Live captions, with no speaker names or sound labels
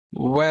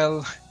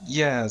Well,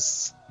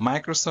 yes,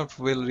 Microsoft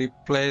will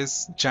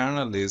replace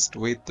journalists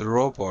with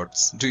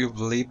robots. Do you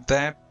believe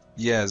that?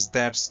 Yes,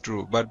 that's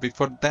true. But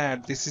before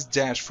that, this is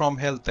Jash from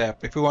Health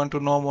App. If you want to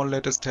know more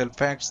latest health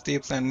facts,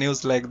 tips, and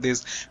news like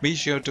this, be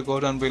sure to go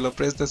down below,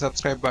 press the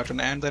subscribe button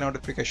and the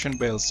notification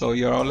bell so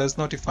you're always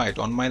notified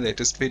on my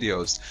latest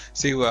videos.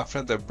 See you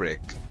after the break.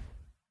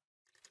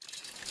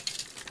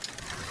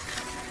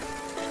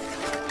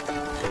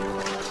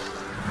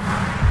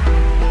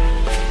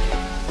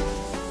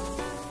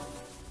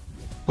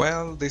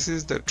 Well, this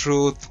is the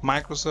truth.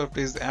 Microsoft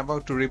is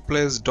about to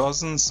replace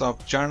dozens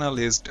of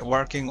journalists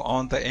working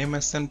on the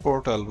MSN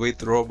portal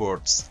with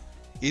robots.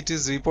 It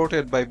is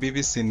reported by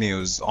BBC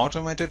News.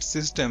 Automated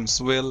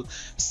systems will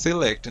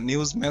select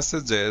news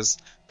messages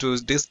to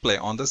display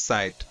on the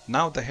site.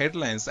 Now the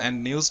headlines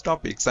and news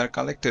topics are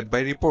collected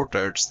by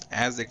reporters.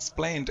 As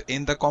explained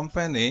in the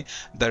company,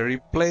 the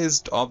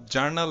replacement of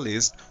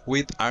journalists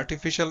with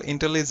artificial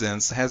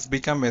intelligence has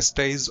become a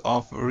stage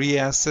of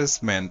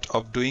reassessment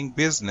of doing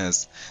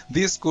business.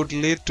 This could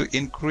lead to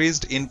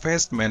increased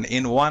investment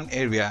in one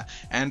area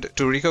and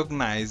to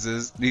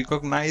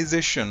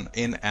recognition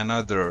in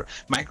another.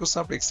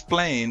 Microsoft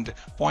explained,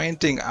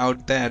 pointing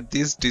out that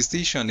this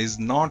decision is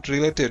not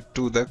related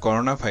to the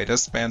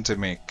coronavirus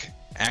pandemic.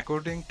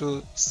 According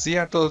to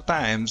Seattle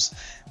Times,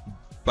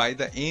 by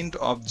the end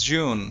of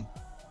June,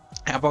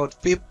 about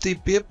 50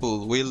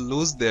 people will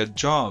lose their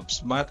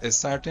jobs, but a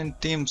certain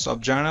teams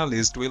of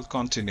journalists will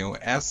continue,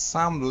 as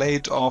some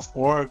laid-off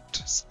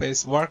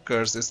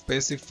workers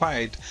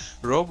specified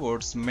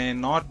robots may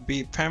not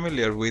be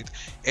familiar with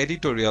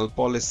editorial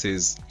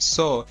policies,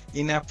 so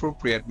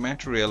inappropriate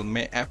material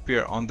may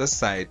appear on the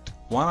site.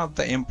 One of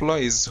the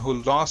employees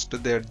who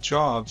lost their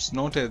jobs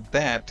noted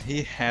that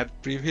he had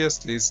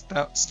previously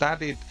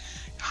studied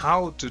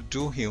how to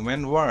do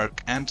human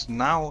work, and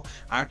now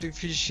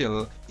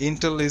artificial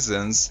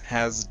intelligence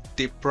has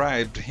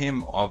deprived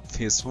him of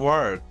his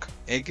work.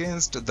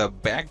 Against the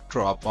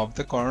backdrop of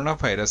the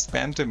coronavirus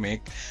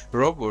pandemic,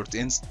 robots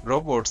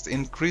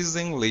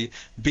increasingly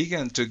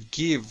began to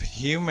give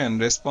human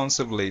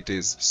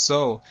responsibilities.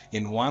 So,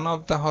 in one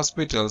of the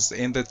hospitals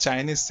in the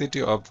Chinese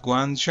city of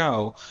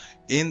Guangzhou,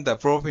 in the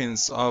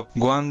province of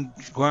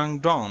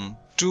Guangdong,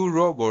 2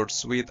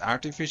 robots with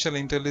artificial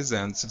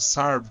intelligence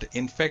served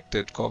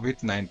infected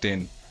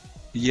COVID-19.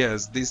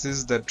 Yes, this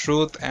is the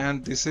truth,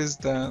 and this is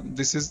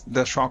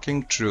the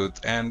shocking truth.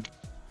 And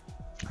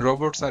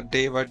robots are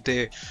day by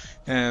day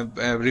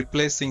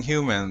replacing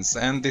humans,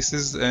 and this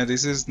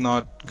is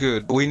not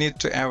good. We need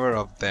to be aware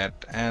of that,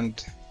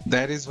 and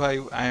that is why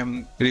I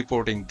am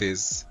reporting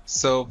this.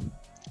 So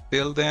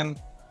till then,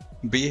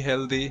 be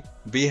healthy,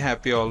 be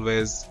happy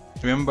always.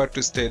 Remember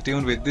to stay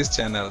tuned with this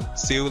channel.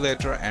 See you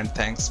later, and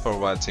thanks for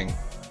watching.